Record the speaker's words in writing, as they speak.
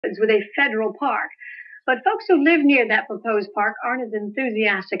with a federal park. But folks who live near that proposed park aren't as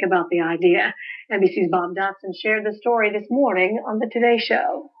enthusiastic about the idea. NBC's Bob Dotson shared the story this morning on the Today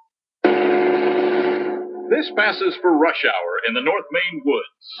Show. This passes for rush hour in the North Maine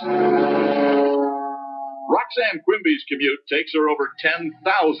woods. Roxanne Quimby's commute takes her over 10,000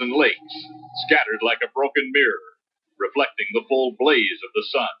 lakes, scattered like a broken mirror, reflecting the full blaze of the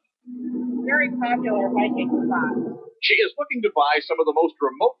sun. Very popular hiking spot. She is looking to buy some of the most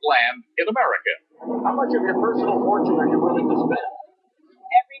remote land in America. How much of your personal fortune are you willing to spend?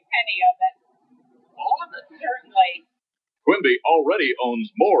 Every penny of it. All of it? Certainly. Quimby already owns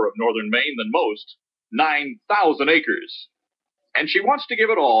more of northern Maine than most, 9,000 acres. And she wants to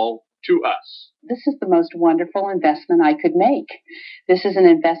give it all to us. This is the most wonderful investment I could make. This is an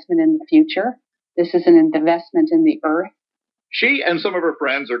investment in the future. This is an investment in the earth. She and some of her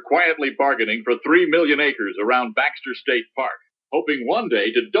friends are quietly bargaining for 3 million acres around Baxter State Park, hoping one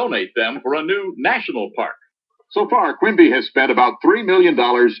day to donate them for a new national park. So far, Quimby has spent about $3 million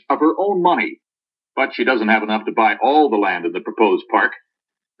of her own money. But she doesn't have enough to buy all the land in the proposed park.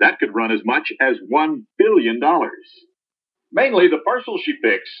 That could run as much as $1 billion. Mainly, the parcels she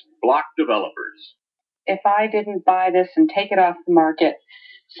picks block developers. If I didn't buy this and take it off the market,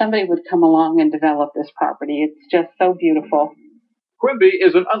 somebody would come along and develop this property. It's just so beautiful. Quimby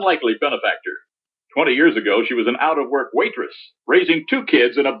is an unlikely benefactor. 20 years ago, she was an out-of-work waitress, raising 2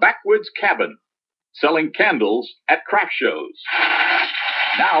 kids in a backwoods cabin, selling candles at craft shows.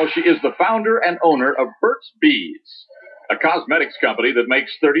 Now she is the founder and owner of Burt's Bees, a cosmetics company that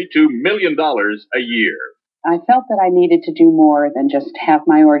makes $32 million a year. I felt that I needed to do more than just have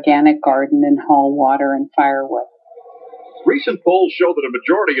my organic garden and haul water and firewood. Recent polls show that a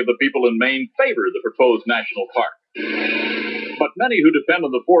majority of the people in Maine favor the proposed national park. But many who depend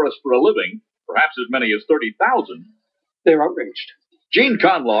on the forest for a living, perhaps as many as 30,000, They're outraged. Gene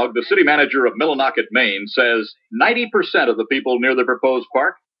Conlog, the city manager of Millinocket, Maine, says 90% of the people near the proposed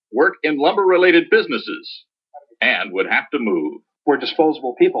park work in lumber-related businesses and would have to move. We're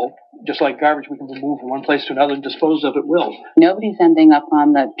disposable people. Just like garbage, we can be moved from one place to another and dispose of at will. Nobody's ending up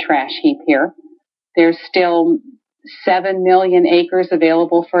on the trash heap here. There's still 7 million acres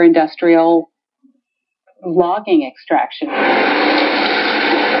available for industrial logging extraction.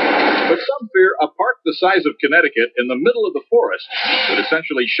 But some fear a park the size of Connecticut in the middle of the forest would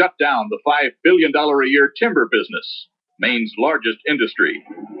essentially shut down the $5 billion a year timber business, Maine's largest industry,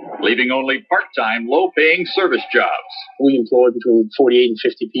 leaving only part-time, low-paying service jobs. We employ between 48 and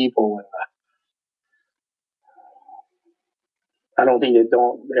 50 people. And, I don't think they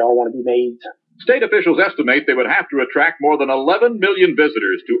all want to be made. State officials estimate they would have to attract more than 11 million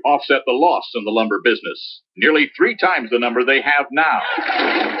visitors to offset the loss in the lumber business, nearly 3 times the number they have now.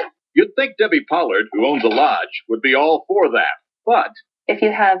 You'd think Debbie Pollard, who owns a lodge, would be all for that, but if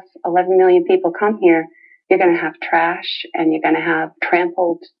you have 11 million people come here, you're going to have trash and you're going to have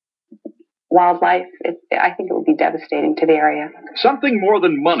trampled wildlife. I think it would be devastating to the area. Something more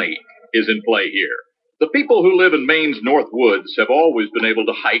than money is in play here. The people who live in Maine's North Woods have always been able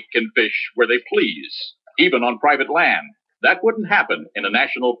to hike and fish where they please, even on private land. That wouldn't happen in a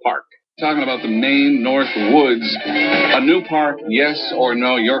national park. Talking about the Maine North Woods. A new park, yes or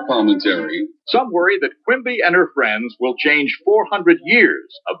no? Your commentary. Some worry that Quimby and her friends will change 400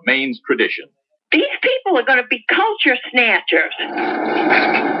 years of Maine's tradition. These people are going to be culture snatchers.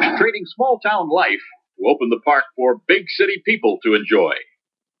 Trading small-town life to open the park for big city people to enjoy.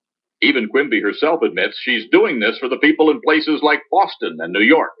 Even Quimby herself admits she's doing this for the people in places like Boston and New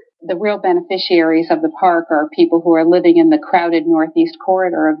York. The real beneficiaries of the park are people who are living in the crowded northeast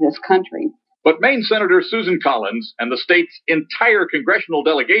corridor of this country. But Maine Senator Susan Collins and the state's entire congressional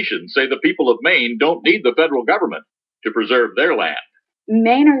delegation say the people of Maine don't need the federal government to preserve their land.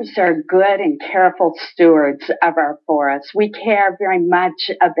 Mainers are good and careful stewards of our forests. We care very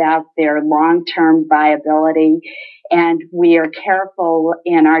much about their long-term viability, and we are careful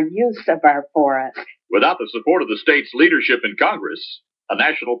in our use of our forests. Without the support of the state's leadership in Congress, a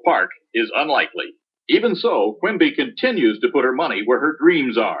national park is unlikely. Even so, Quimby continues to put her money where her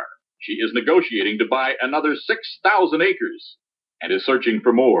dreams are. She is negotiating to buy another 6,000 acres and is searching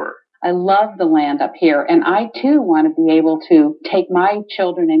for more. I love the land up here, and I too want to be able to take my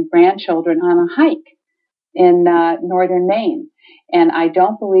children and grandchildren on a hike in northern Maine. And I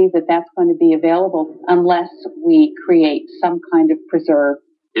don't believe that that's going to be available unless we create some kind of preserve.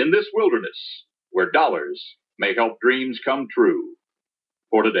 In this wilderness, where dollars may help dreams come true.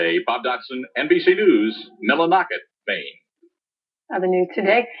 For today, Bob Dotson, NBC News, Millinocket, Maine. Other news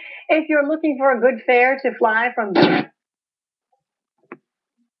today, if you're looking for a good fare to fly from